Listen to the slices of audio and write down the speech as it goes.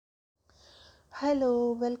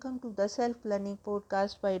Hello, welcome to the Self-Learning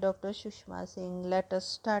Podcast by Dr. Sushma Singh. Let us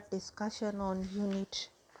start discussion on Unit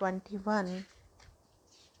 21,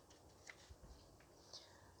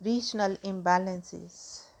 Regional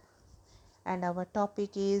Imbalances. And our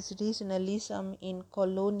topic is Regionalism in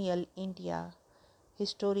Colonial India,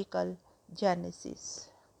 Historical Genesis.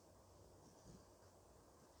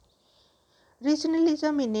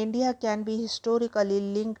 Regionalism in India can be historically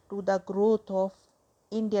linked to the growth of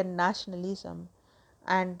Indian nationalism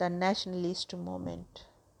and the nationalist movement.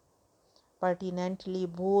 Pertinently,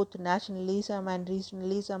 both nationalism and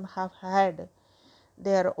regionalism have had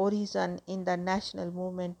their origin in the national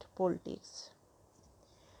movement politics.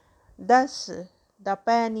 Thus, the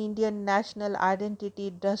pan-Indian national identity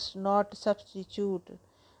does not substitute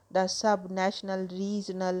the sub-national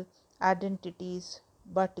regional identities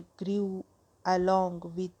but grew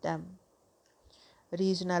along with them.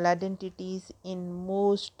 Regional identities in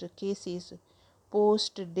most cases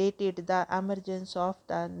post-dated the emergence of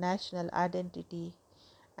the national identity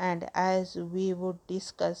and, as we would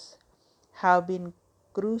discuss, have been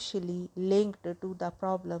crucially linked to the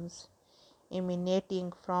problems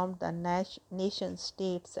emanating from the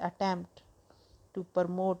nation-state's attempt to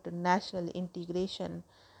promote national integration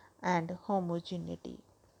and homogeneity.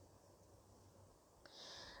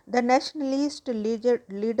 The nationalist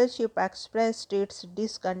leadership expressed its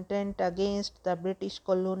discontent against the British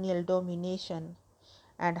colonial domination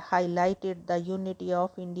and highlighted the unity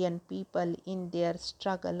of Indian people in their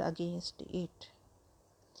struggle against it.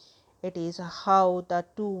 It is how the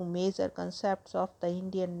two major concepts of the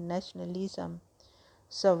Indian nationalism,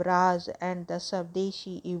 Swaraj and the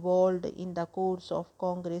Swadeshi, evolved in the course of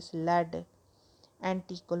Congress-led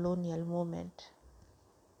anti-colonial movement.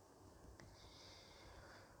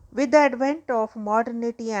 With the advent of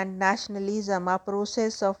modernity and nationalism, a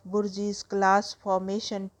process of bourgeois class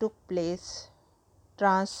formation took place,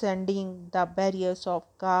 transcending the barriers of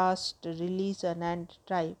caste, religion, and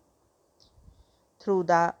tribe. Through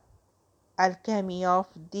the alchemy of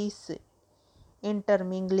this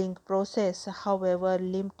intermingling process, however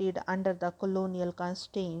limited under the colonial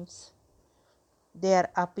constraints, there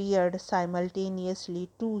appeared simultaneously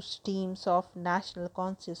two streams of national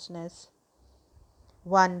consciousness,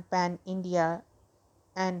 one pan-India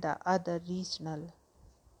and the other regional.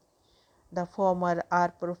 The former are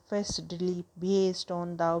professedly based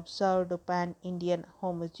on the observed pan-Indian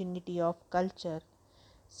homogeneity of culture,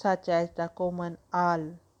 such as the common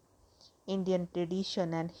all Indian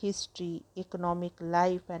tradition and history, economic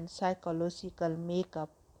life and psychological makeup,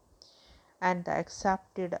 and the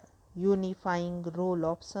accepted unifying role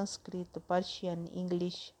of Sanskrit, Persian,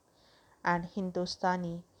 English, and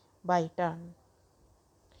Hindustani by turn.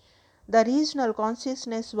 The regional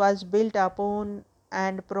consciousness was built upon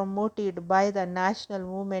and promoted by the national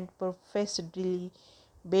movement professedly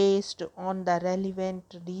based on the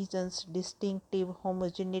relevant region's distinctive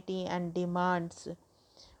homogeneity and demands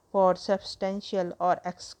for substantial or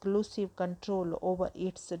exclusive control over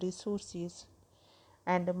its resources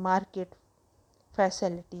and market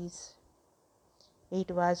facilities.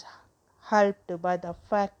 It was helped by the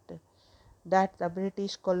fact that the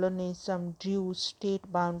British colonialism drew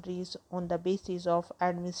state boundaries on the basis of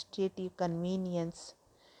administrative convenience,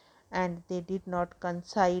 and they did not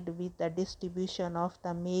coincide with the distribution of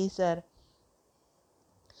the major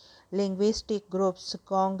linguistic groups.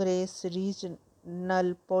 Congress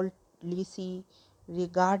regional policy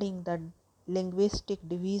regarding the linguistic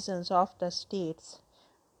divisions of the states,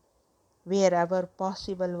 wherever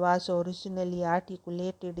possible, was originally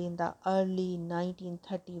articulated in the early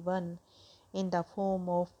 1931 in the form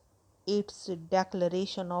of its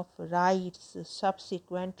Declaration of Rights,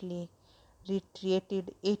 subsequently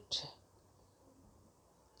reiterated it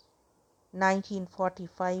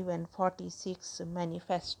 1945 and 46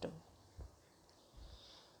 Manifesto.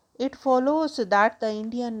 It follows that the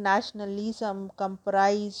Indian nationalism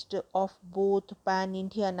comprised of both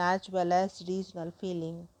pan-Indian as well as regional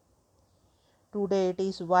feeling. Today it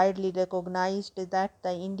is widely recognized that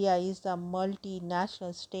the India is a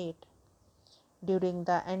multinational state. During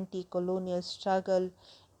the anti-colonial struggle,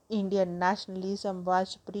 Indian nationalism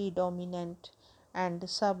was predominant and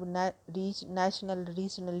sub-national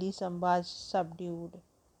regionalism was subdued.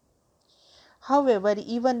 However,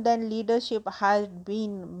 even then leadership had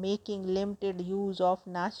been making limited use of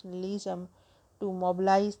nationalism to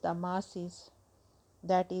mobilize the masses.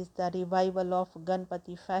 That is the revival of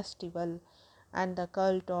Ganpati festival and the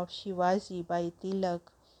cult of Shivaji by Tilak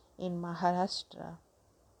in Maharashtra.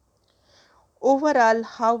 Overall,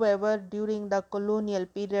 however, during the colonial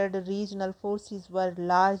period, regional forces were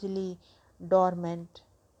largely dormant,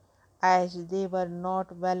 as they were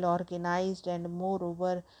not well organized, and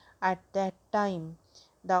moreover, at that time,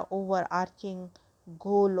 the overarching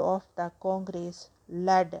goal of the Congress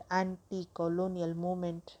led anti colonial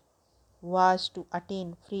movement was to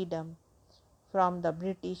attain freedom from the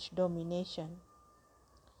British domination.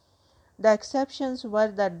 The exceptions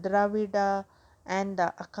were the Dravida and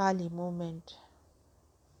the Akali movement.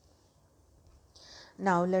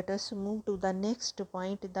 Now let us move to the next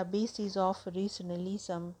point, the basis of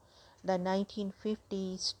regionalism, the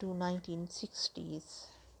 1950s to 1960s.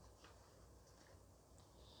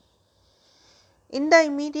 In the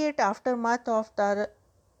immediate aftermath of the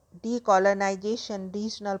decolonization,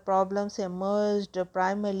 regional problems emerged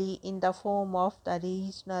primarily in the form of the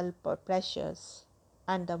regional pressures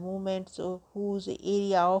and the movements whose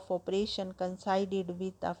area of operation coincided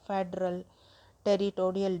with the federal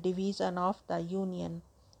territorial division of the Union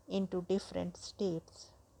into different states.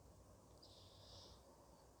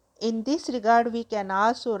 In this regard, we can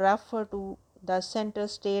also refer to the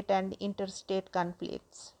center-state and interstate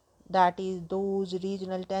conflicts, that is, those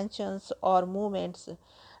regional tensions or movements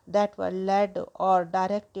that were led or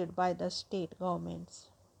directed by the state governments.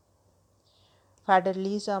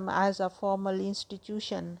 Federalism as a formal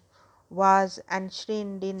institution was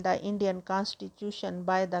enshrined in the Indian Constitution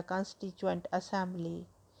by the Constituent Assembly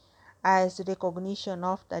as recognition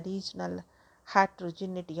of the regional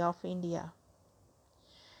heterogeneity of India.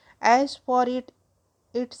 As for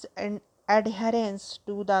its adherence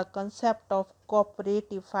to the concept of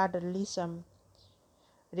cooperative federalism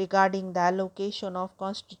regarding the allocation of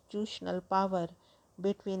constitutional power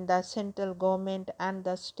between the central government and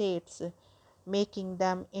the states, making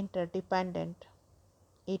them interdependent.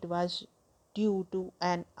 It was due to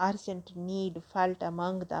an urgent need felt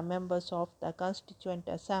among the members of the Constituent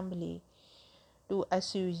Assembly to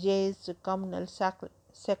assuage communal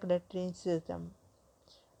sectarianism,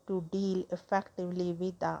 to deal effectively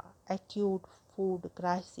with the acute food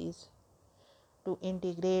crisis, to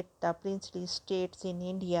integrate the princely states in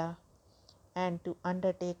India, and to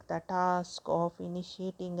undertake the task of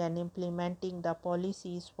initiating and implementing the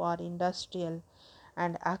policies for industrial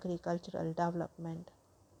and agricultural development.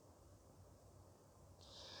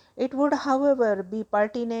 It would, however, be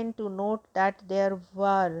pertinent to note that there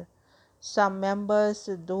were some members,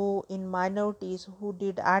 though in minorities, who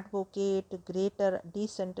did advocate greater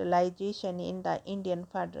decentralization in the Indian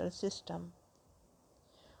federal system.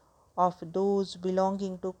 Of those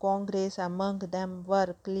belonging to Congress, among them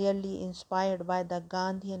were clearly inspired by the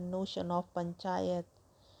Gandhian notion of panchayat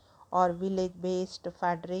or village-based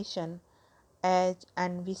federation as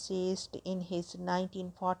envisaged in his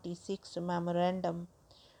 1946 memorandum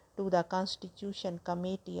to the Constitution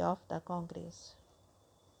Committee of the Congress.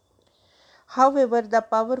 However, the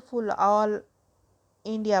powerful all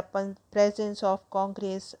India presence of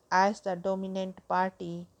Congress as the dominant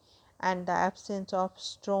party and the absence of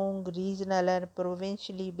strong regional and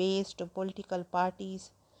provincially based political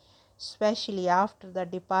parties, especially after the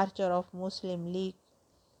departure of Muslim League,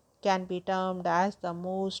 can be termed as the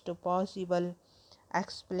most possible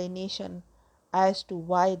explanation as to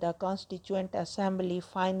why the Constituent Assembly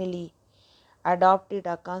finally adopted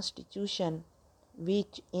a constitution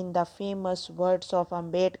which, in the famous words of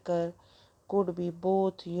Ambedkar, could be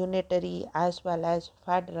both unitary as well as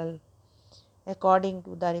federal, according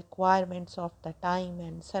to the requirements of the time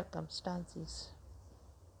and circumstances.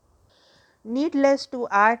 Needless to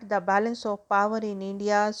add, the balance of power in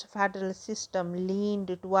India's federal system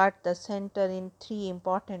leaned toward the center in three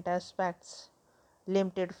important aspects: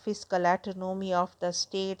 limited fiscal autonomy of the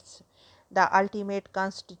states, the ultimate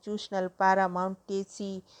constitutional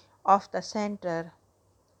paramountcy of the center,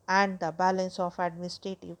 and the balance of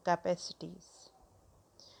administrative capacities.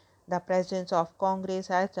 The presence of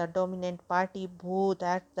Congress as the dominant party both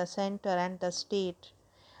at the center and the state,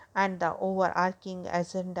 and the overarching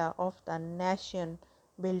agenda of the nation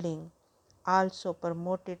building also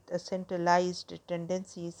promoted the centralized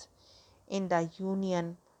tendencies in the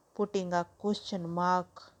Union, putting a question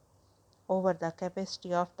mark over the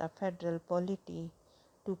capacity of the federal polity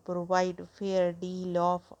to provide fair deal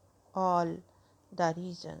of all the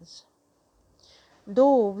regions.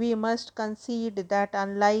 Though we must concede that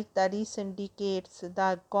unlike the recent decades,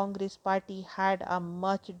 the Congress party had a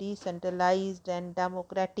much decentralized and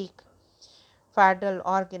democratic federal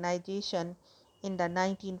organization in the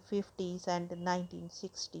 1950s and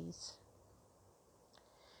 1960s.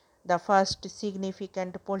 The first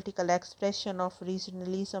significant political expression of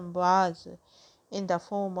regionalism was in the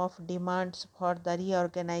form of demands for the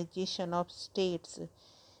reorganization of states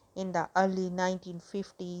in the early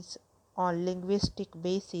 1950s on linguistic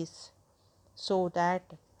basis, so that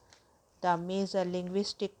the major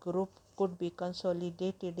linguistic group could be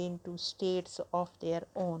consolidated into states of their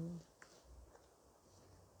own.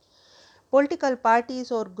 Political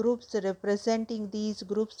parties or groups representing these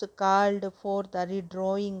groups called for the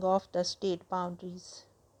redrawing of the state boundaries.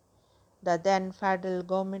 The then federal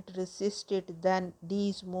government resisted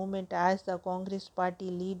these movements as the Congress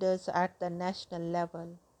party leaders at the national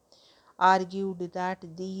level argued that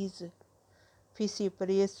these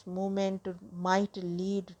vociferous movements might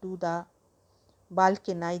lead to the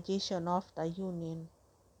balkanization of the Union.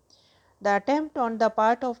 The attempt on the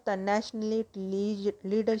part of the nationalist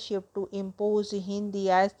leadership to impose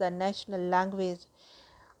Hindi as the national language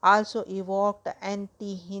also evoked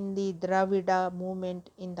anti-Hindi Dravida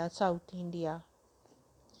movement in the South India.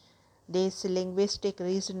 This linguistic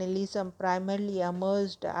regionalism primarily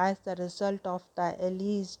emerged as the result of the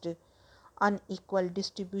alleged unequal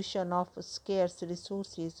distribution of scarce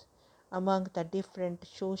resources among the different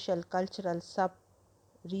social cultural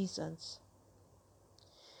sub-regions.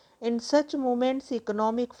 In such movements,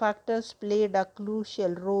 economic factors played a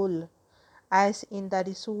crucial role, as in the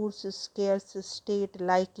resource-scarce state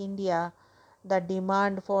like India, the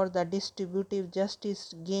demand for the distributive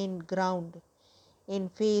justice gained ground in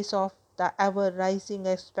face of the ever-rising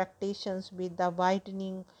expectations with the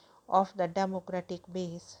widening of the democratic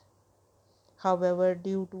base. However,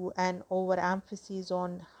 due to an overemphasis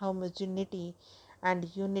on homogeneity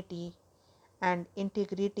and unity and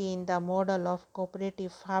integrity in the model of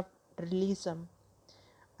cooperative federalism,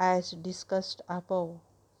 as discussed above,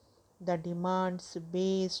 the demands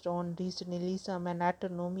based on regionalism and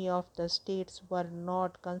autonomy of the states were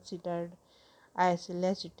not considered as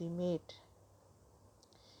legitimate.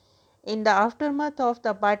 In the aftermath of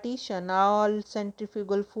the partition, all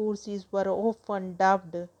centrifugal forces were often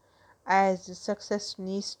dubbed as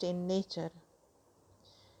successionist in nature.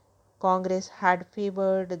 Congress had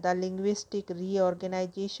favored the linguistic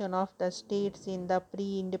reorganization of the states in the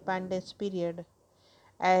pre-independence period,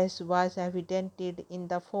 as was evidenced in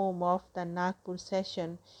the form of the Nagpur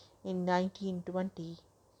session in 1920,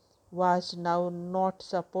 was now not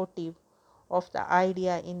supportive of the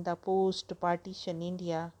idea in the post-partition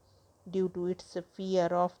India due to its fear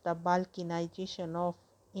of the balkanization of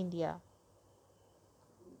India.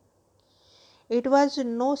 It was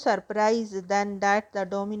no surprise then that the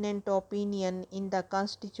dominant opinion in the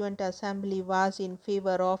Constituent Assembly was in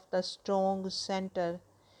favor of the strong centre,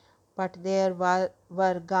 but there were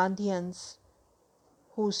Gandhians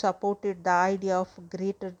who supported the idea of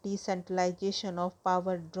greater decentralization of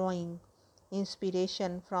power, drawing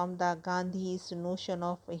inspiration from the Gandhi's notion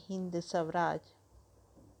of Hind Swaraj.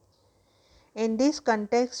 In this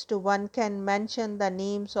context, one can mention the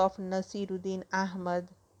names of Nasiruddin Ahmad,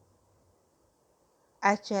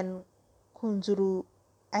 H.N. Khunzuru,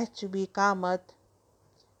 H.B. Kamath,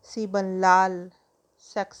 Siban Lal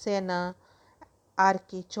Saxena,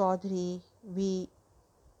 R.K. Chaudhary,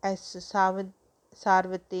 V.S.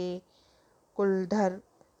 Sarvate, Kuldhar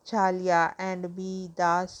Chalia, and B.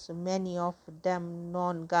 Das, many of them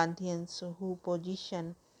non-Gandhians whose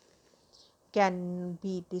position can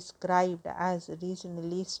be described as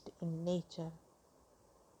regionalist in nature.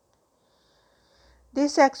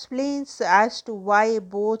 This explains as to why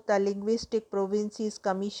both the linguistic provinces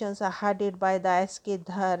commissions headed by the S.K.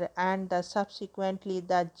 Dhar and subsequently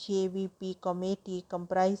the JVP committee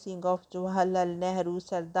comprising of Jawaharlal Nehru,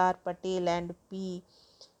 Sardar Patel and P.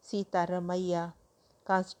 Sitaramaiah,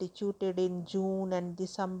 constituted in June and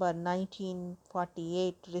December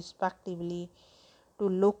 1948 respectively, to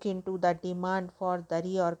look into the demand for the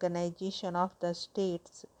reorganization of the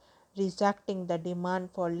states, rejecting the demand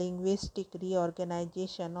for linguistic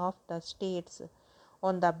reorganization of the states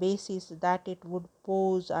on the basis that it would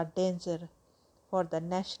pose a danger for the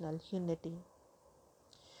national unity.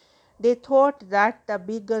 They thought that the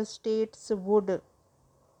bigger states would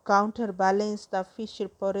counterbalance the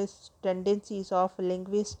fisher-porous tendencies of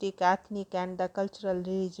linguistic, ethnic, and the cultural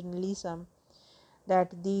regionalism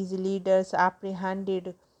that these leaders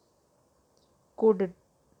apprehended could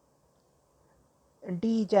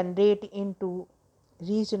degenerate into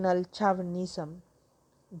regional chauvinism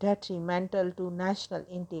detrimental to national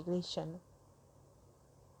integration.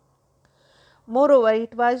 Moreover,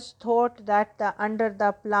 it was thought that under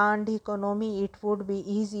the planned economy it would be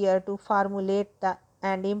easier to formulate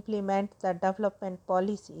and implement the development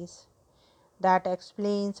policies. That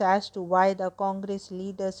explains as to why the Congress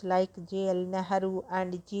leaders like J.L. Nehru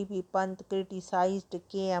and G.B. Pant criticized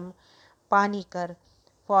K.M. Panikkar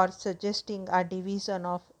for suggesting a division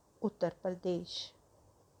of Uttar Pradesh.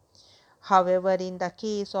 However, in the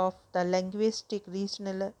case of the linguistic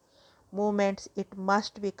regional movements, it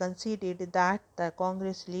must be conceded that the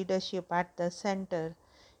Congress leadership at the center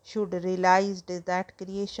should realize that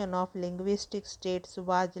creation of linguistic states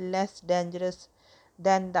was less dangerous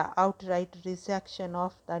than the outright rejection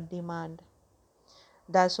of the demand.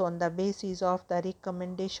 Thus, on the basis of the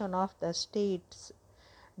recommendation of the States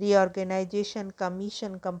Reorganization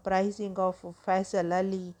Commission comprising of Faisal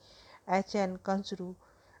Ali, H.N. Kanzru,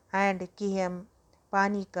 and K.M.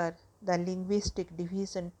 Panikar, the linguistic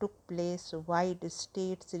division took place via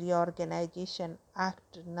States Reorganization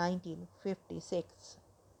Act 1956.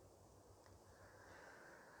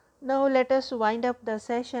 Now let us wind up the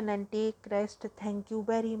session and take rest. Thank you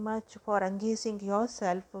very much for engaging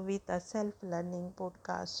yourself with a self-learning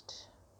podcast.